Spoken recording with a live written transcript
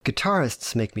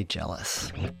Guitarists make me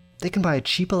jealous. They can buy a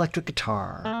cheap electric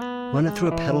guitar, run it through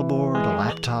a pedal board, a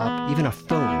laptop, even a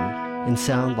phone, and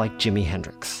sound like Jimi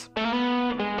Hendrix. No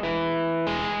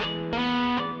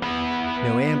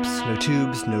amps, no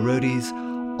tubes, no roadies,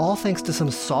 all thanks to some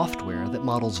software that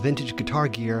models vintage guitar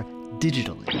gear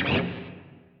digitally.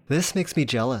 This makes me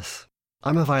jealous.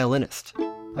 I'm a violinist.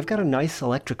 I've got a nice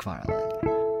electric violin,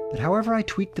 but however I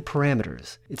tweak the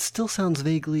parameters, it still sounds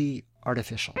vaguely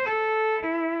artificial.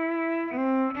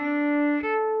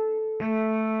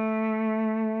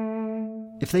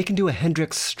 If they can do a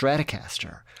Hendrix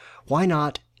Stratocaster, why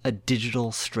not a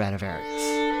digital Stradivarius?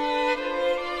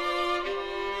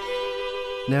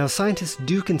 Now, scientists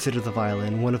do consider the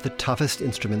violin one of the toughest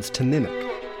instruments to mimic.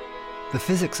 The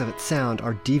physics of its sound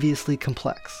are deviously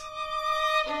complex.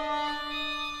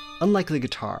 Unlike the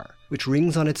guitar, which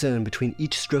rings on its own between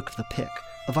each stroke of the pick,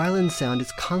 a violin's sound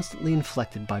is constantly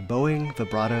inflected by bowing,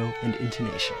 vibrato, and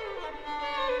intonation.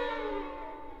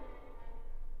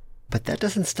 But that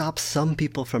doesn't stop some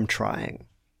people from trying.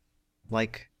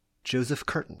 Like Joseph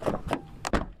Curtin.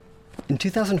 In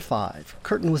 2005,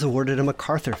 Curtin was awarded a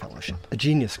MacArthur Fellowship, a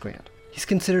Genius Grant. He's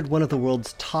considered one of the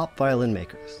world's top violin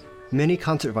makers. Many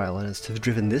concert violinists have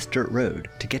driven this dirt road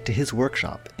to get to his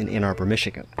workshop in Ann Arbor,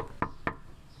 Michigan.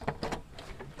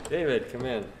 David, come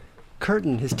in.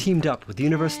 Curtin has teamed up with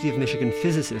University of Michigan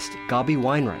physicist Gabi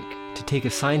Weinreich to take a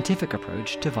scientific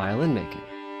approach to violin making.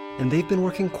 And they've been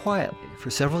working quietly for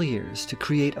several years to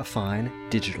create a fine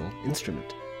digital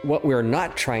instrument. What we're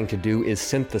not trying to do is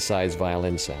synthesize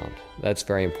violin sound. That's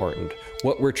very important.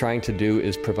 What we're trying to do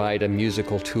is provide a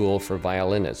musical tool for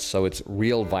violinists, so it's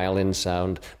real violin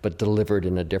sound, but delivered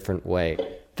in a different way.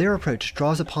 Their approach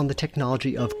draws upon the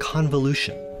technology of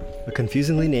convolution, a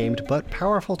confusingly named but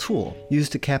powerful tool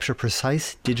used to capture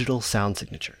precise digital sound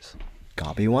signatures.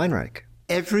 Gabi Weinreich.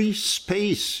 Every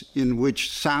space in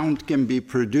which sound can be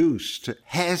produced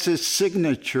has a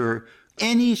signature.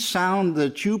 Any sound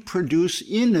that you produce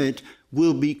in it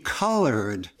will be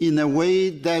colored in a way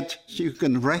that you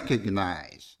can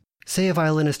recognize. Say a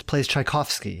violinist plays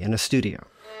Tchaikovsky in a studio.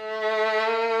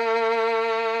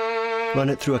 Run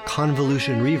it through a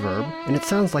convolution reverb, and it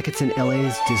sounds like it's in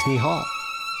LA's Disney Hall.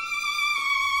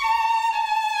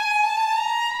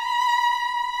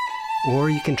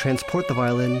 Or you can transport the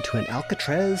violin to an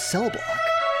Alcatraz cell block.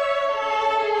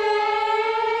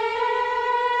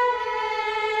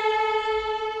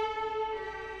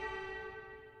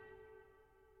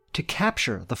 To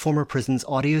capture the former prison's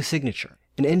audio signature,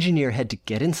 an engineer had to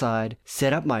get inside,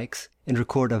 set up mics, and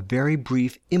record a very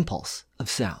brief impulse of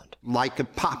sound. Like a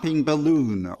popping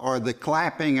balloon or the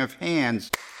clapping of hands.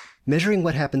 Measuring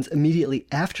what happens immediately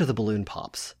after the balloon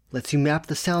pops lets you map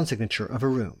the sound signature of a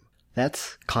room.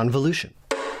 That's convolution.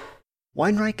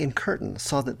 Weinreich and Curtin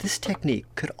saw that this technique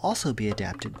could also be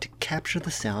adapted to capture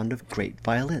the sound of great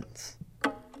violins.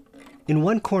 In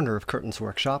one corner of Curtin's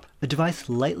workshop, a device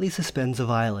lightly suspends a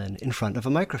violin in front of a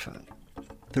microphone.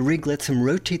 The rig lets him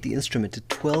rotate the instrument to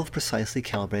 12 precisely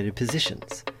calibrated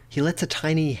positions. He lets a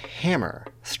tiny hammer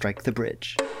strike the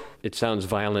bridge. It sounds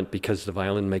violent because the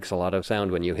violin makes a lot of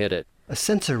sound when you hit it. A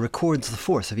sensor records the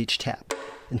force of each tap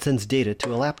and sends data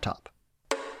to a laptop.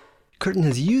 Curtin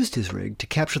has used his rig to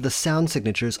capture the sound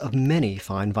signatures of many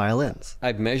fine violins.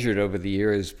 I've measured over the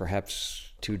years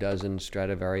perhaps 24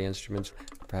 Stradivari instruments,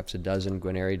 perhaps a dozen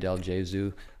Guarneri del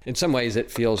Gesù. In some ways it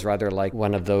feels rather like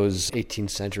one of those 18th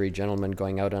century gentlemen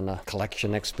going out on a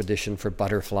collection expedition for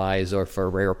butterflies or for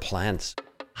rare plants.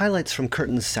 Highlights from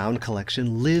Curtin's sound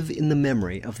collection live in the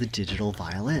memory of the digital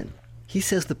violin. He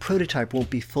says the prototype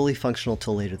won't be fully functional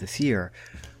till later this year,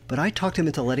 but I talked him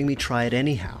into letting me try it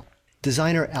anyhow.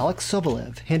 Designer Alex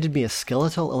Sobolev handed me a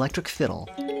skeletal electric fiddle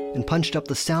and punched up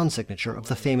the sound signature of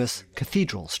the famous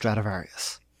Cathedral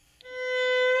Stradivarius.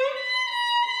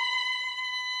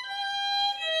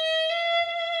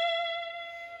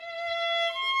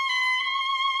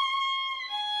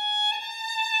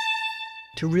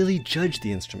 To really judge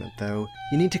the instrument, though,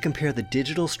 you need to compare the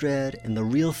digital Strad and the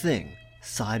real thing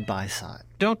side by side.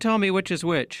 Don't tell me which is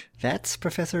which. That's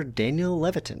Professor Daniel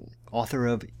Levitin, author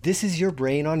of This Is Your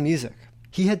Brain on Music.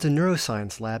 He heads a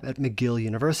neuroscience lab at McGill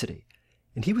University,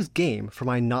 and he was game for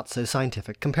my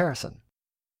not-so-scientific comparison.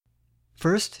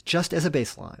 First, just as a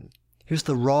baseline, here's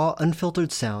the raw,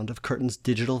 unfiltered sound of Curtin's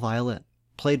digital violin,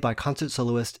 played by concert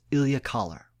soloist Ilya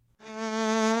Kahler.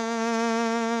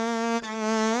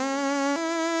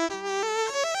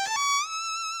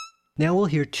 Now we'll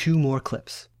hear two more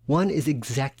clips. One is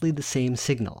exactly the same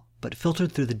signal, but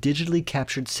filtered through the digitally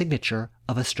captured signature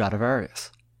of a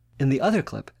Stradivarius. In the other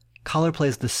clip, Kahler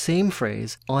plays the same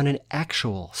phrase on an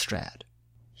actual Strad.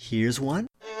 Here's one.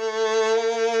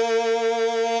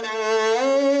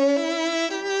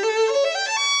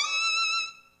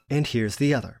 And here's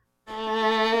the other.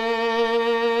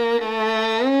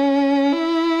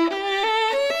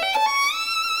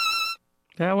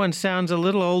 That one sounds a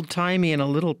little old-timey and a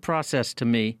little processed to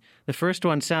me. The first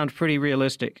one sounds pretty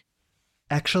realistic.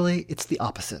 Actually, it's the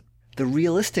opposite. The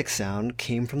realistic sound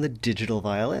came from the digital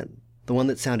violin. The one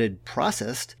that sounded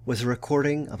processed was a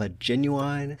recording of a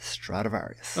genuine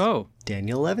Stradivarius. Oh.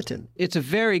 Daniel Levitin. It's a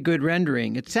very good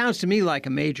rendering. It sounds to me like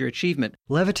a major achievement.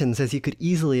 Levitin says he could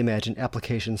easily imagine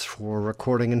applications for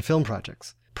recording and film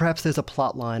projects. Perhaps there's a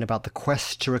plot line about the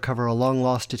quest to recover a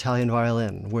long-lost Italian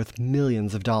violin worth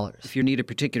millions of dollars. If you need a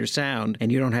particular sound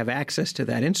and you don't have access to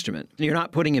that instrument, you're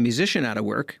not putting a musician out of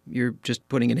work. You're just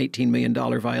putting an $18 million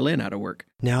violin out of work.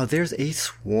 Now, there's a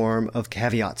swarm of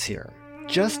caveats here.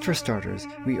 Just for starters,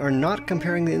 we are not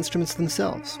comparing the instruments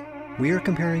themselves. We are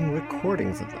comparing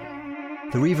recordings of them.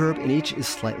 The reverb in each is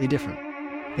slightly different.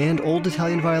 And old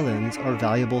Italian violins are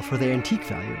valuable for their antique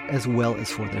value as well as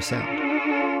for their sound.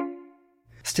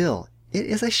 Still, it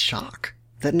is a shock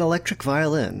that an electric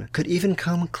violin could even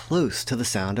come close to the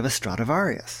sound of a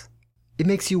Stradivarius. It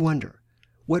makes you wonder,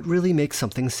 what really makes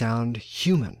something sound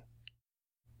human?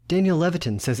 Daniel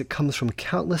Levitin says it comes from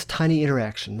countless tiny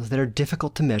interactions that are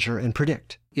difficult to measure and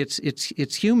predict.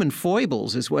 It's human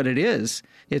foibles is what it is.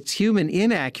 It's human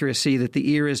inaccuracy that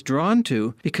the ear is drawn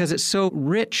to because it's so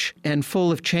rich and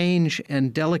full of change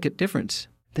and delicate difference.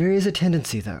 There is a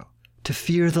tendency, though, to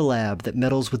fear the lab that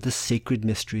meddles with the sacred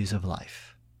mysteries of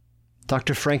life.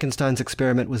 Dr. Frankenstein's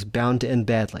experiment was bound to end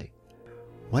badly.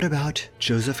 What about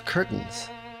Joseph Curtin's?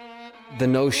 The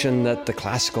notion that the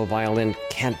classical violin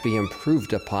can't be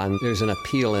improved upon, there's an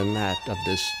appeal in that of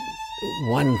this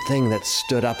one thing that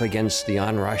stood up against the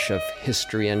onrush of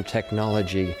history and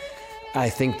technology. I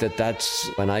think that that's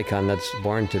an icon that's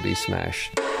born to be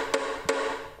smashed.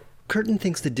 Curtin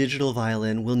thinks the digital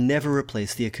violin will never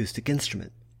replace the acoustic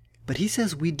instrument. But he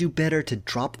says we'd do better to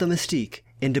drop the mystique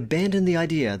and abandon the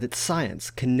idea that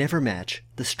science can never match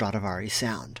the Stradivari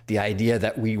sound. The idea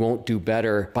that we won't do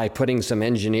better by putting some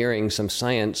engineering, some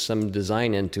science, some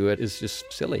design into it is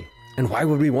just silly. And why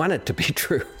would we want it to be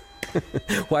true?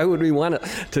 Why would we want it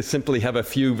to simply have a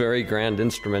few very grand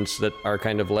instruments that are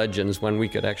kind of legends when we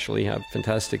could actually have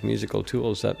fantastic musical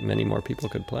tools that many more people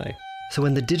could play? So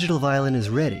when the digital violin is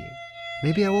ready,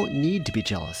 maybe I won't need to be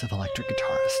jealous of electric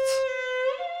guitarists.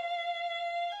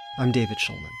 I'm David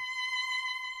Schulman.